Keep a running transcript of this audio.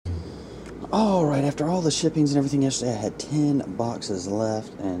Alright, after all the shippings and everything yesterday, I had 10 boxes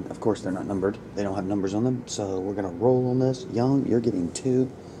left, and of course they're not numbered. They don't have numbers on them, so we're going to roll on this. Young, you're getting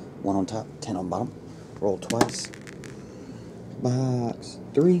 2. 1 on top, 10 on bottom. Roll twice. Box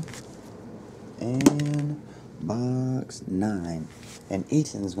 3. And box 9. And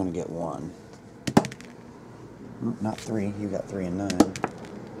Ethan's going to get 1. Not 3, you got 3 and 9.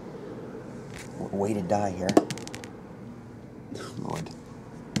 Weighted die here. Lord.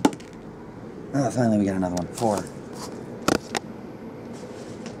 Oh, finally we got another one. 4.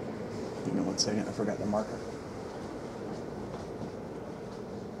 Give me 1 second, I forgot the marker.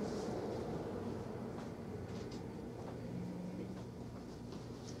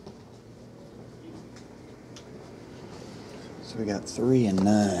 So we got 3 and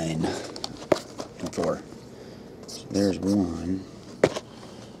 9. And 4. So there's 1.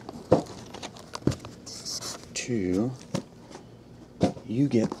 2. You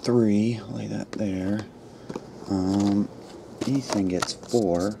get 3, lay that there. Ethan gets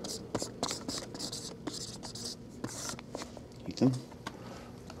 4. Ethan,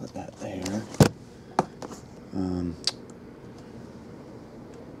 put that there.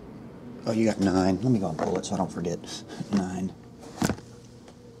 Oh, you got 9. Let me go and pull it so I don't forget. 9.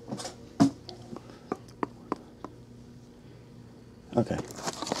 Okay.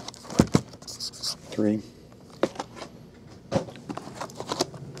 3.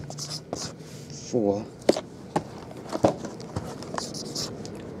 4,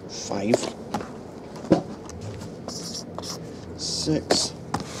 5, 6,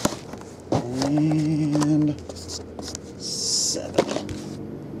 and 7.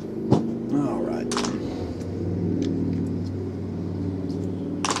 All right.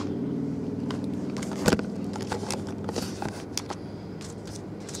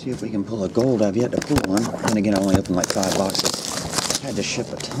 See if we can pull a gold. I've yet to pull one. And again, I only opened like 5 boxes. Had to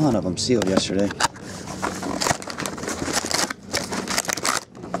ship a ton of them sealed yesterday.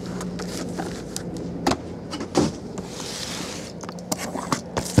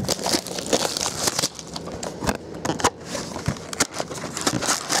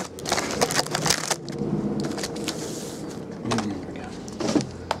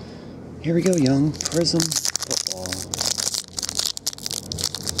 Here we go, Young. Prizm football.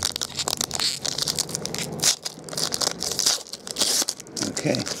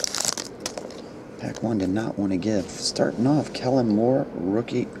 Okay. Pack 1 did not want to give. Starting off, Kellen Moore,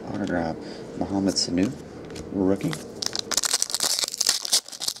 rookie autograph. Mohamed Sanu, rookie.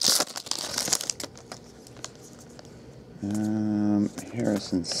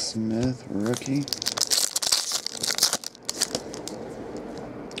 Harrison Smith, rookie.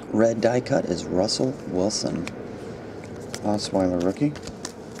 Red die cut is Russell Wilson. Osweiler, rookie.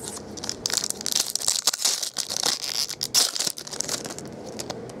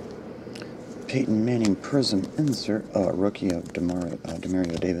 Peyton Manning Prizm insert, rookie of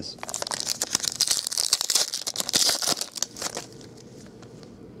Demario Davis.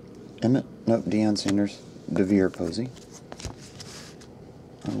 Emmett, nope, Deion Sanders, DeVere Posey.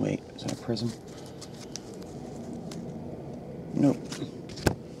 Oh wait, is that a Prizm? Nope.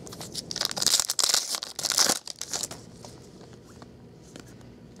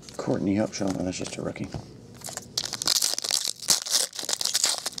 Courtney Upshaw, oh, that's just a rookie.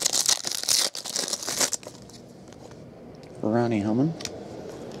 Ronnie Hellman.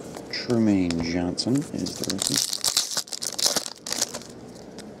 Trumaine Johnson is the rookie.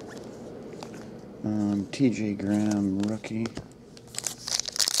 T.J. Graham, rookie.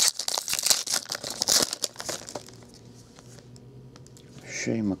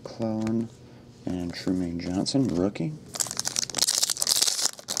 Shea McClellan and Trumaine Johnson, rookie.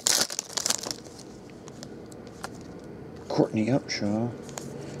 Courtney Upshaw.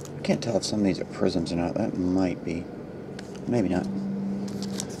 I can't tell if some of these are Prizms or not. That might be. Maybe not.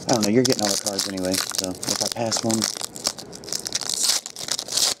 I don't know. You're getting all the cards anyway. So if I pass one,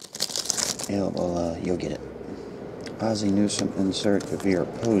 you'll get it. Ozzie Newsome insert DeVere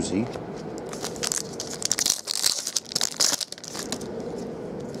Posey.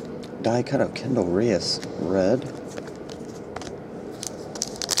 Die cut of Kendall Reyes, red.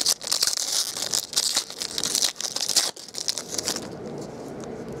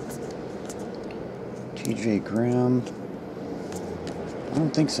 T.J. Graham. I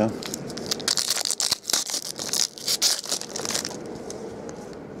don't think so.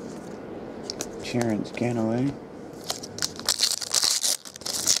 Terrence Ganaway.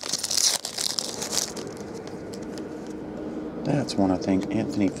 That's one, I think.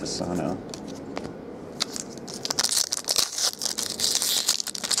 Anthony Fasano.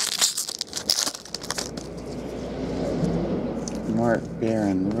 Mark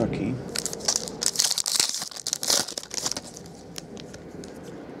Barron, rookie.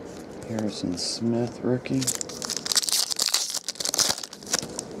 Harrison Smith, rookie. I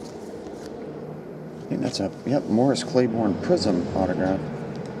think that's a, yep, Morris Claiborne Prizm autograph.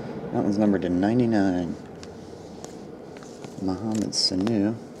 That one's numbered to 99. Mohamed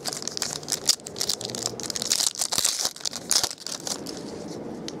Sanu.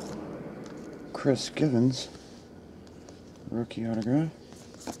 Chris Givens, rookie autograph.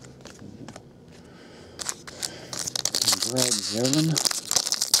 Greg Zerlin.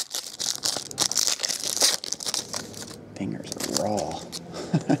 Fingers are raw.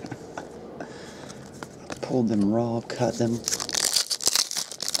 Pulled them raw, cut them,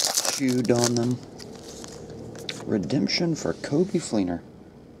 chewed on them. Redemption for Kobe Fleener.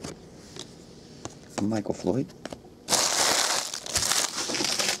 Michael Floyd.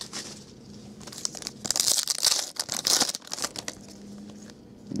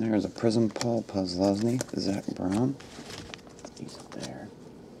 And there's a Prizm Paul Puzzlesny, Zach Brown. He's up there.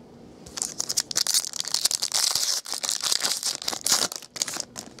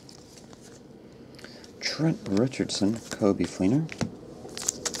 Trent Richardson, Kobe Fleener.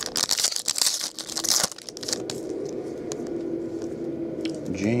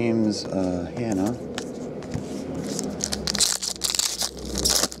 James Hanna.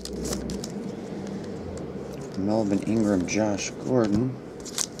 Melvin Ingram, Josh Gordon.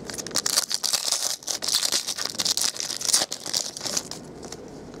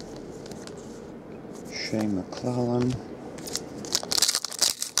 Shea McClellan.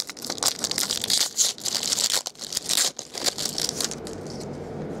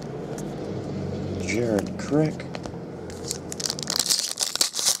 Jared Crick.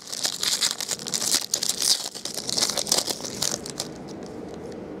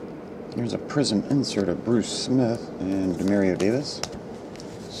 Here's a Prizm insert of Bruce Smith and Demario Davis.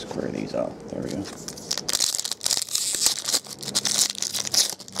 Square these off. There we go.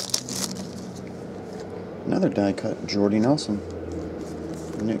 Another die cut, Jordy Nelson.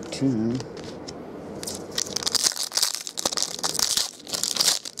 Nick Toon.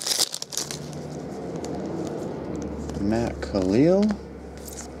 Matt Khalil.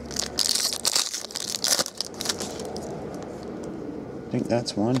 I think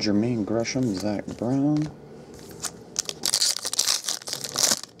that's one. Jermaine Gresham, Zach Brown.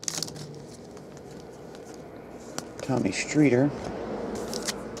 Tommy Streeter.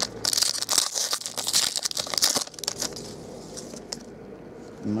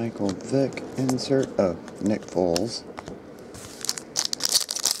 Michael Vick insert. Oh, Nick Foles.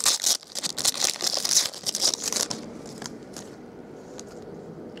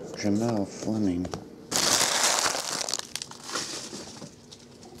 Jamel Fleming.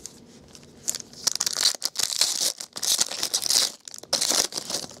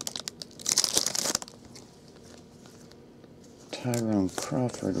 Tyrone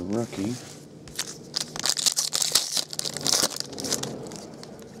Crawford, rookie.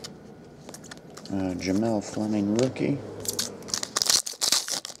 Jamel Fleming, rookie.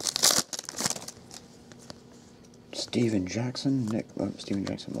 Steven Jackson, Steven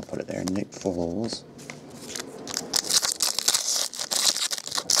Jackson, we'll put it there. Nick Foles.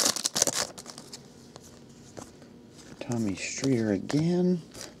 Tommy Streeter again.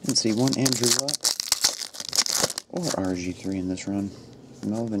 Didn't see one Andrew Luck or RG3 in this run.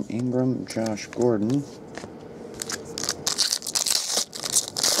 Melvin Ingram, Josh Gordon.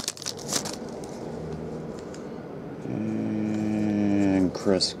 And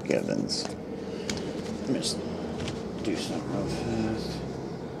Chris Givens. Let me just do something real fast.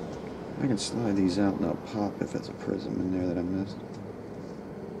 I can slide these out and they'll pop if it's a Prizm in there that I missed.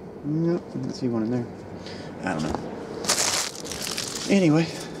 Nope, I didn't see one in there. I don't know. Anyway,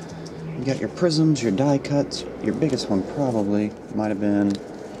 you got your Prizms, your die cuts. Your biggest one probably might have been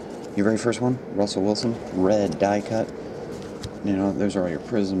your very first one, Russell Wilson, red die cut. You know, those are all your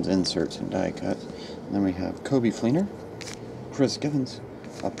Prizms, inserts, and die cuts. And then we have Kobe Fleener, Chris Givens,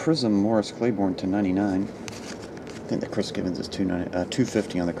 a Prizm Morris Claiborne to 99. I think the Chris Givens is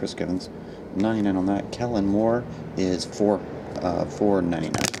 $250 on the Chris Givens. 99 on that. Kellen Moore is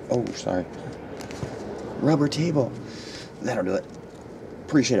 $4.99. Oh, sorry. Rubber table. That'll do it.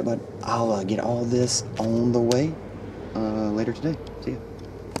 Appreciate it, bud. I'll get all this on the way later today.